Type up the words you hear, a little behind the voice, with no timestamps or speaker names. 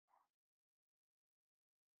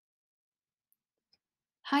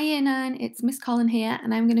Hi Year 9, it's Miss Colin here,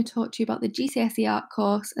 and I'm going to talk to you about the GCSE Art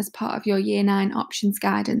course as part of your Year 9 options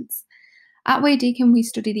guidance. At Way Deakin, we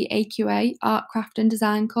study the AQA Art, Craft and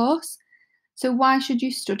Design course. So why should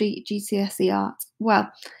you study GCSE Art? Well,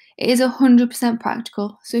 it is 100%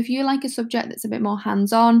 practical. So if you like a subject that's a bit more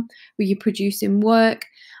hands-on, where you're producing work,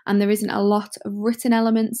 and there isn't a lot of written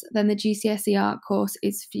elements, then the GCSE Art course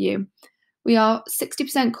is for you. We are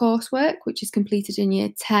 60% coursework, which is completed in year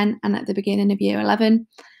 10 and at the beginning of year 11,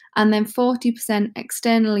 and then 40%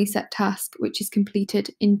 externally set task, which is completed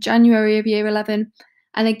in January of year 11.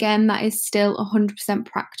 And again, that is still 100%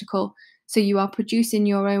 practical. So you are producing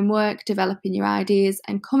your own work, developing your ideas,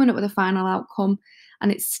 and coming up with a final outcome,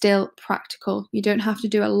 and it's still practical. You don't have to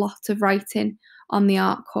do a lot of writing on the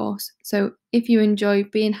art course. So if you enjoy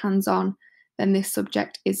being hands-on, then this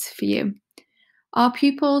subject is for you. Our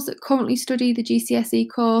pupils that currently study the GCSE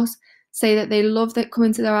course say that they love that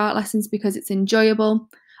coming to their art lessons because it's enjoyable.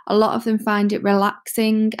 A lot of them find it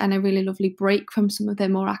relaxing and a really lovely break from some of their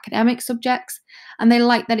more academic subjects, and they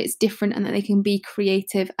like that it's different and that they can be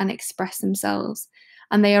creative and express themselves.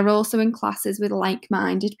 And they are also in classes with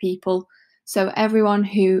like-minded people, so everyone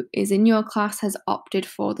who is in your class has opted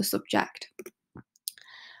for the subject.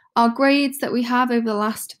 Our grades that we have over the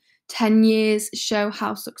last 10 years show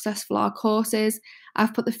how successful our course is.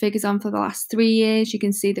 I've put the figures on for the last 3 years. You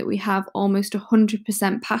can see that we have almost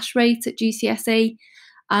 100% pass rate at GCSE,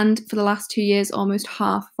 and for the last 2 years, almost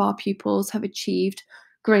half of our pupils have achieved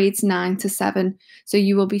grades 9 to 7. So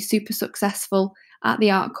you will be super successful at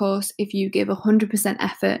the art course if you give 100%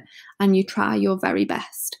 effort and you try your very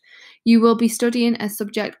best. You will be studying a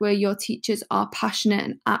subject where your teachers are passionate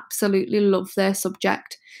and absolutely love their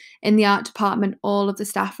subject. In the art department, all of the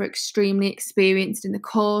staff are extremely experienced in the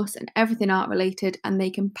course and everything art related, and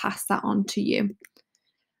they can pass that on to you.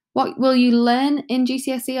 What will you learn in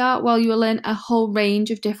GCSE Art? Well, you will learn a whole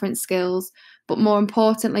range of different skills, but more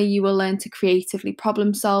importantly, you will learn to creatively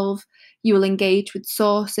problem solve. You will engage with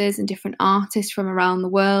sources and different artists from around the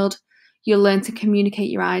world. You'll learn to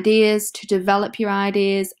communicate your ideas, to develop your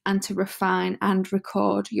ideas, and to refine and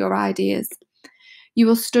record your ideas. You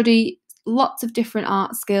will study lots of different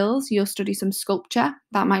art skills. You'll study some sculpture.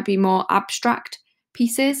 That might be more abstract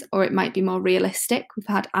pieces, or it might be more realistic. We've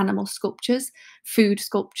had animal sculptures, food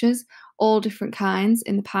sculptures, all different kinds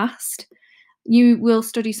in the past. You will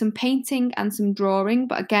study some painting and some drawing,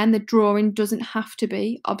 but again, the drawing doesn't have to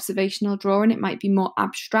be observational drawing. It might be more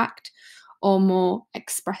abstract or more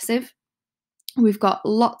expressive. We've got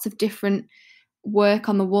lots of different work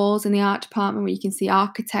on the walls in the art department where you can see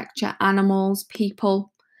architecture, animals,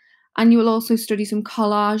 people. And you will also study some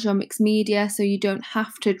collage or mixed media, so you don't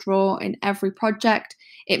have to draw in every project.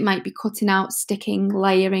 It might be cutting out, sticking,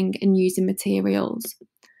 layering, and using materials.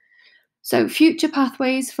 So future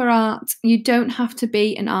pathways for art, you don't have to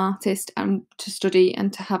be an artist and to study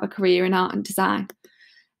and to have a career in art and design.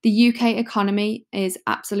 The UK economy is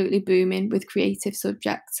absolutely booming with creative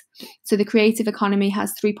subjects. So the creative economy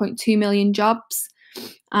has 3.2 million jobs,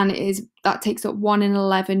 and that takes up 1 in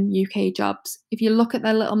 11 UK jobs. If you look at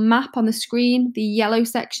the little map on the screen, the yellow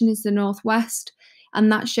section is the Northwest,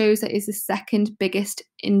 and that shows that is the second biggest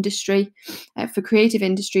industry for creative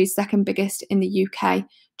industries, second biggest in the UK,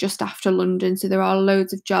 just after London. So there are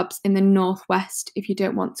loads of jobs in the Northwest if you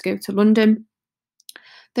don't want to go to London.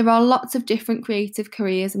 There are lots of different creative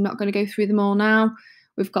careers. I'm not going to go through them all now.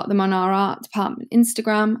 We've got them on our art department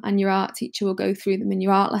Instagram, and your art teacher will go through them in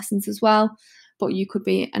your art lessons as well. But you could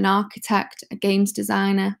be an architect, a games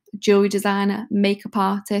designer, a jewellery designer, makeup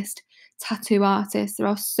artist, tattoo artist. There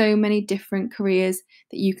are so many different careers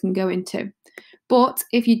that you can go into. But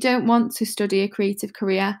if you don't want to study a creative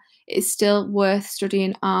career, it's still worth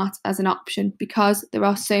studying art as an option because there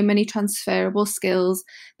are so many transferable skills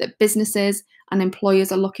that businesses and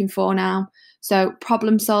employers are looking for now. So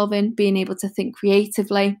problem solving, being able to think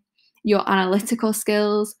creatively, your analytical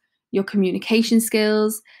skills, your communication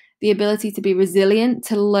skills, the ability to be resilient,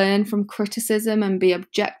 to learn from criticism and be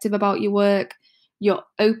objective about your work, your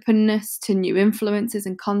openness to new influences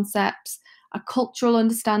and concepts, a cultural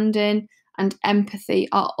understanding, and empathy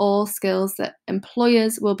are all skills that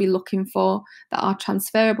employers will be looking for that are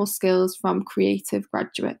transferable skills from creative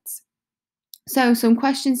graduates. So some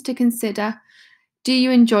questions to consider. Do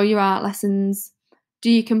you enjoy your art lessons?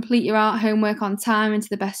 Do you complete your art homework on time and to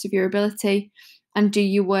the best of your ability? And do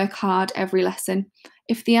you work hard every lesson?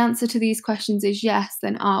 If the answer to these questions is yes,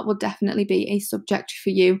 then art will definitely be a subject for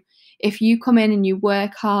you. If you come in and you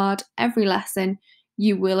work hard every lesson,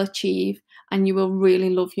 you will achieve and you will really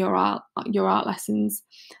love your art lessons.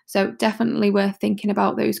 So definitely worth thinking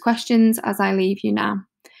about those questions as I leave you now.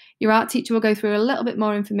 Your art teacher will go through a little bit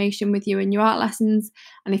more information with you in your art lessons,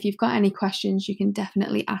 and if you've got any questions, you can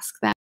definitely ask them.